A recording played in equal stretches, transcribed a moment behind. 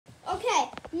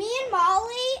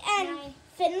Molly and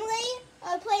Finley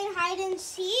are playing hide and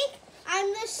seek.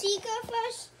 I'm the seeker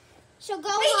first. So go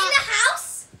Wait, in the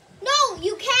house? No,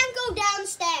 you can't go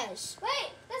downstairs.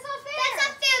 Wait, that's not fair. That's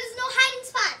not fair. There's no hiding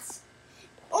spots.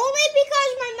 Only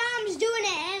because my mom's doing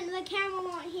it and the camera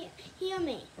won't hear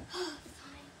me.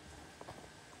 Fine.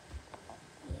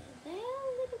 Yeah, they're a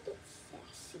little bit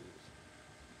sassy.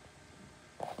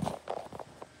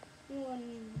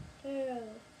 1, 2,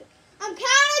 3. I'm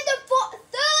counting to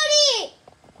 30!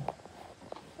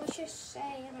 Let's just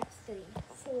say I'm at 3,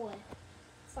 4,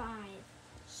 5,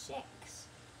 6,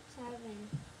 7,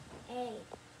 8,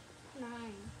 9,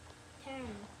 10,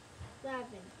 11,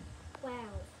 12,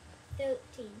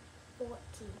 13, 14,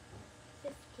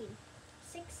 15,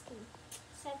 16,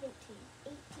 17,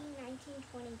 18, 19,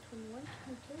 20, 21,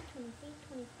 22, 23,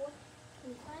 24,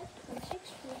 25,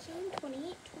 26, 27,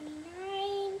 28,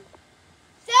 29,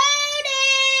 30!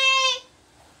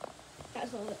 That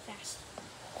was a little bit fast.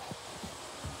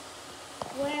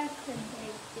 Where could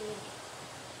they be?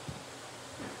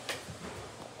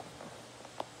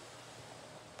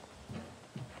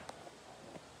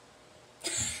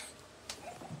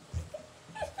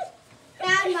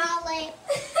 Bad Molly.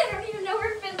 I don't even know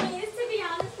where Finley is, to be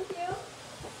honest with you.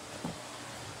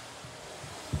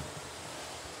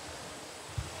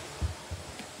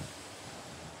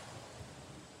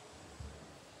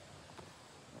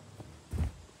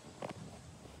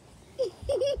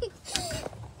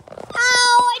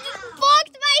 Ow, I just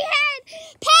bonked my head.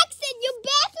 Paxton, your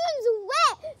bathroom's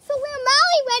wet. So where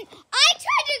Molly went, I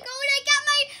tried to go and I got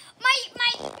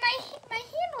my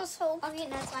handles hold. Okay,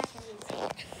 no, it's my turn to see.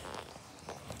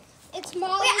 It's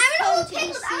Molly's Wait, I'm gonna hold turn to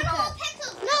pickles. be I'm gonna secret. hold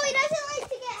pickles. No, he doesn't like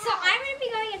to get So out. I'm going to be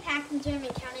going in Paxton's room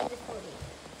and counting to 40.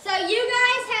 So you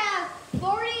guys have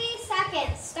 40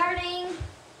 seconds starting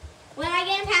when I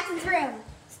get in Paxton's room.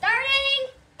 Starting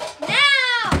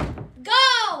now.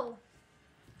 Go.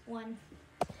 1,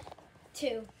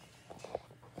 2,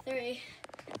 3,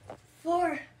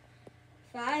 4,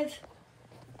 5,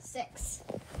 6,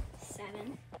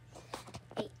 7,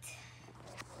 8,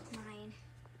 9, 10.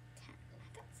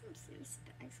 I got some serious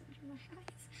bags under my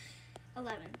eyes.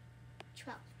 11,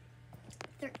 12,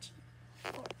 13,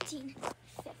 14,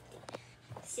 15,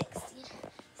 16,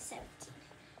 17,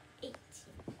 18,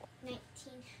 19,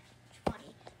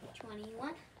 20,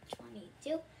 21,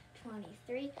 22,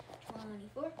 23,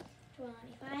 24,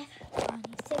 25,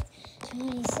 26,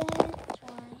 27,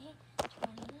 28,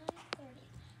 29, 30.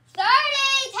 30!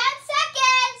 10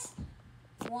 seconds!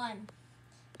 1,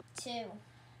 2,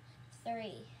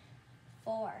 3,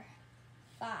 4,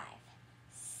 5,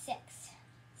 6,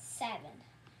 7,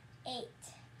 8,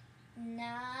 9,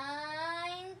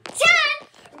 10.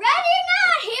 Ready or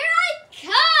not, here I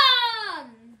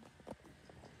come.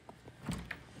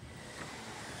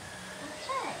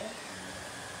 Okay.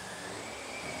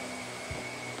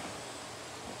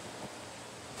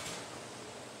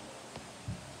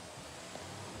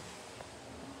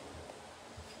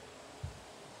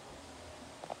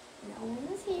 No one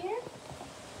is here.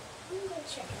 I'm gonna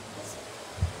check out this one.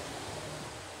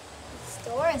 This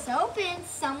door is open.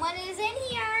 Someone is in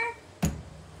here.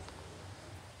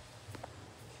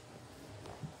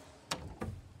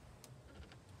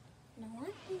 No one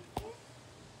in here.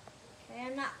 Okay,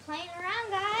 I'm not playing around,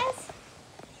 guys.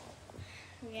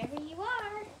 Wherever you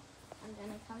are, I'm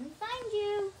gonna come and find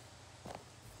you.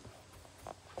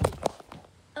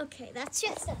 Okay, that's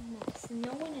just a mess.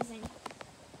 No one is in here.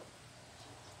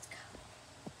 Let's go.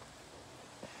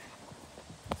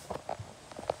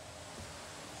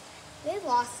 They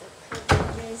lost their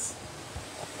privileges.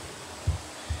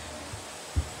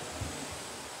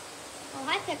 Oh,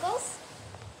 hi, Pickles.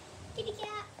 Kitty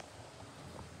cat.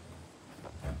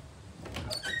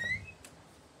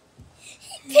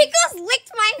 Pickles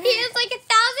licked my hands like 1,000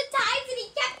 times and he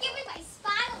kept giving my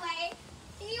spot away.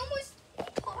 And he almost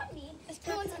caught me.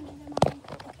 No one's under the mom.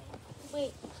 Okay.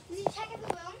 Wait. Did you check in the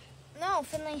room? No,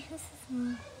 Finley, this is...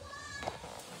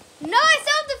 No, I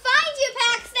still have to find you,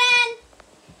 Paxton.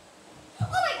 Oh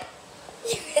my God.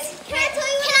 Can I tell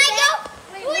you what I did?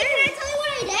 Wait, can I tell you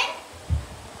what I did?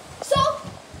 So,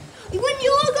 when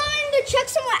you were going to check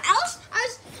somewhere else,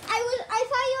 I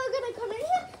thought you were going to come in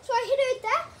here, so I hid it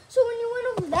there. So when you went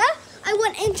over there, I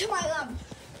went into my room.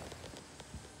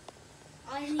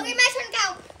 Okay, my turn to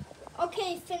go.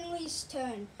 Okay, Finley's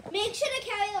turn. Make sure to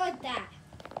carry it like that.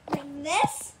 Like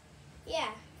this?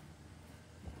 Yeah.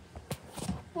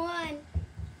 1,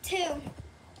 2,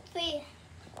 3,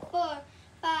 4,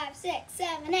 5, 6,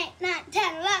 7, 8, 9,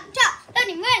 10, 11, 12,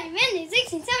 13, 14, 15,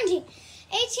 16, 17,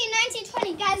 18, 19,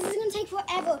 20. Guys, this is going to take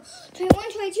forever.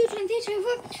 21, 22, 23,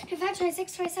 24, 25,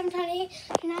 26, 27, 28,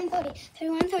 29, 30,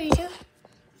 31, 32,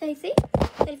 33,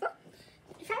 34,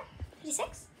 35,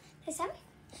 36, 37,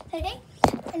 38,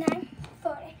 39,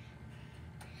 40.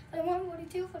 41,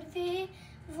 42, 43,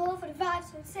 44, 45,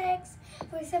 46,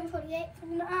 47, 48,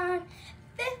 49,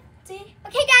 50.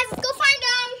 Okay, guys, let's go find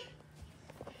them.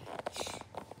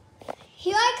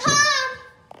 Here I come.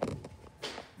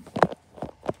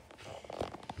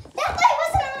 That light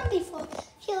wasn't on before.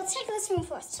 Here, let's check this room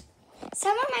first.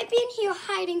 Someone might be in here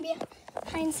hiding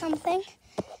behind something.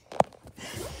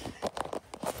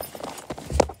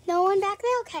 No one back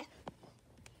there? Okay.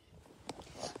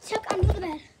 Check under the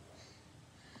bed.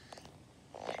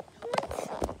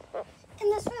 In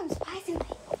this room, surprisingly.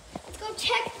 Let's go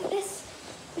check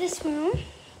this room.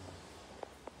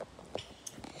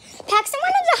 Paxton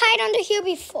wanted to hide under here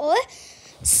before,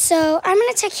 so I'm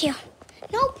gonna check here.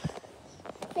 Nope.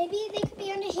 Maybe they could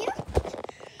be under here.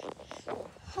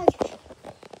 Okay.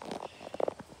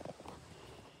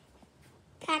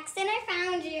 Paxton, I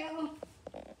found you.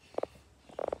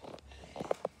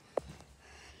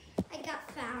 I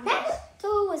got found. That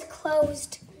door was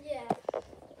closed. Yeah.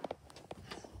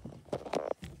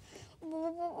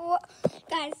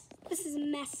 Guys, this is a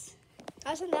mess.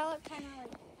 Doesn't that look kind of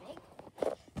like fake?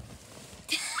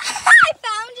 I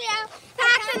found you.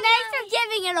 Paxton, thanks for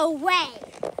giving it away.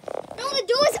 No, the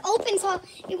door is open, so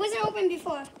it wasn't open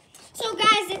before. So,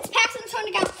 guys, it's Paxton's turn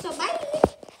to go. So, bye.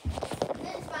 And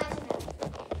then it's 5 minutes.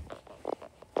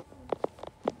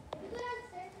 Can we go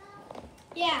downstairs now?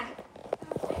 Yeah.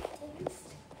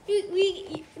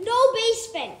 No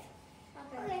basement.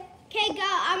 Okay. Okay, go.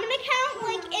 I'm gonna count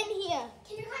like in here.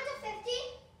 Can you count to 50?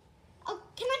 Oh,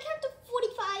 can I count to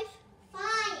 45?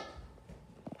 Fine.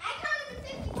 I counted to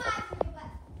 55 for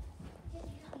you,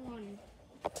 but 1,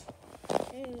 2,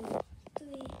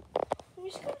 3. I'm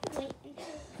just gonna wait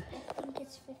until I think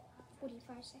it's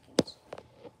 45 seconds.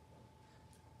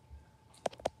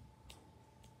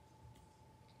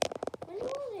 When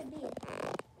will it be?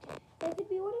 It could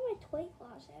be one of my toy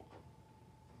closet.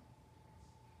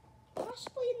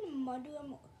 Possibly in the mudroom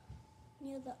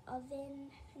near the oven.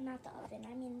 Not the oven.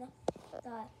 I mean the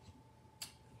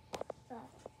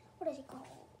what is it called?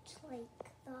 Like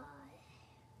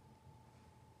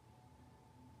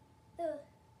the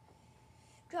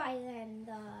dryer and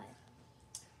the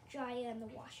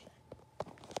washer.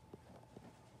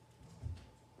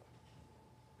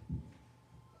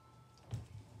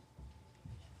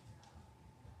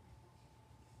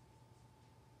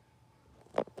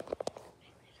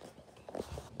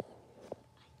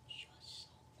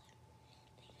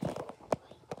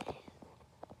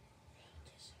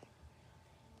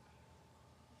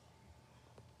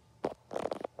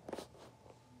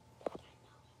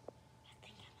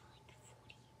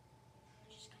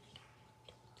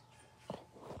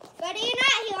 Ready or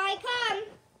not, here I come.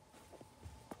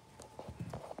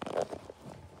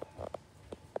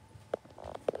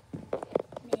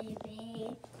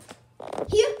 Maybe.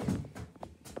 Here.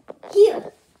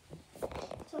 Here.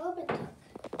 It's a little bit dark.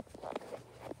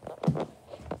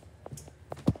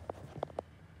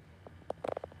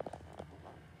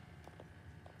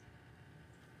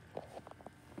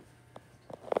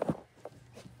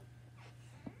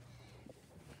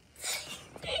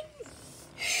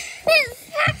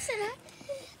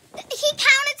 He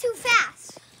counted too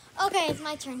fast. Okay, it's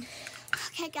my turn.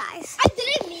 Okay, guys. I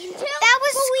didn't mean to. That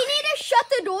was. But we need to shut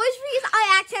the doors because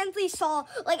I accidentally saw.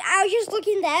 Like I was just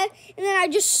looking there, and then I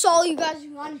just saw you guys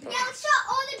run. Yeah, let's shut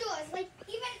all the doors, like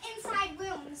even inside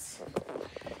rooms,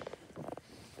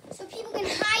 so people can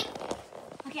hide.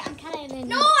 Okay, I'm kind of in.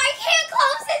 No, I can't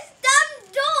close this dumb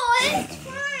door. It's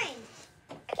fine.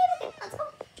 Okay, let's go.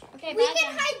 Okay, We bye,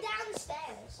 can bye. hide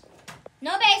downstairs.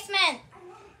 No basement.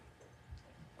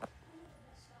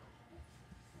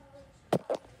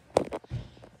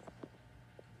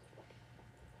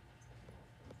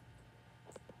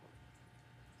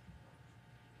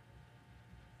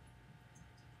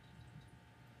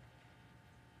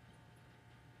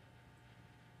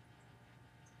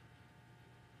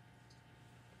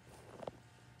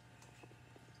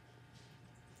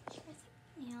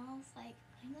 Nails, like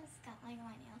I just got like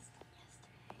my nails done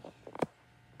yesterday.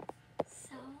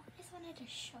 So I just wanted to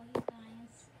show you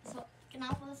guys. So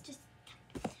now let's just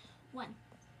count. 1,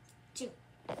 2,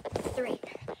 3,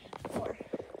 4,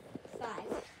 5,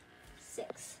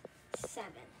 6,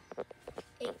 7,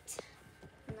 8,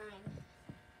 9,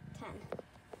 10,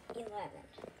 11,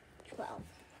 12,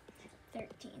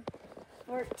 13,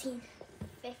 14,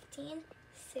 15,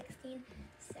 16,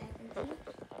 17,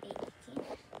 18,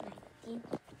 19, 20,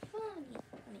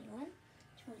 21,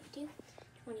 22,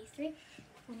 23,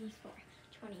 24,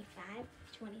 25,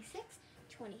 26,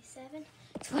 27,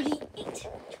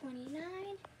 28,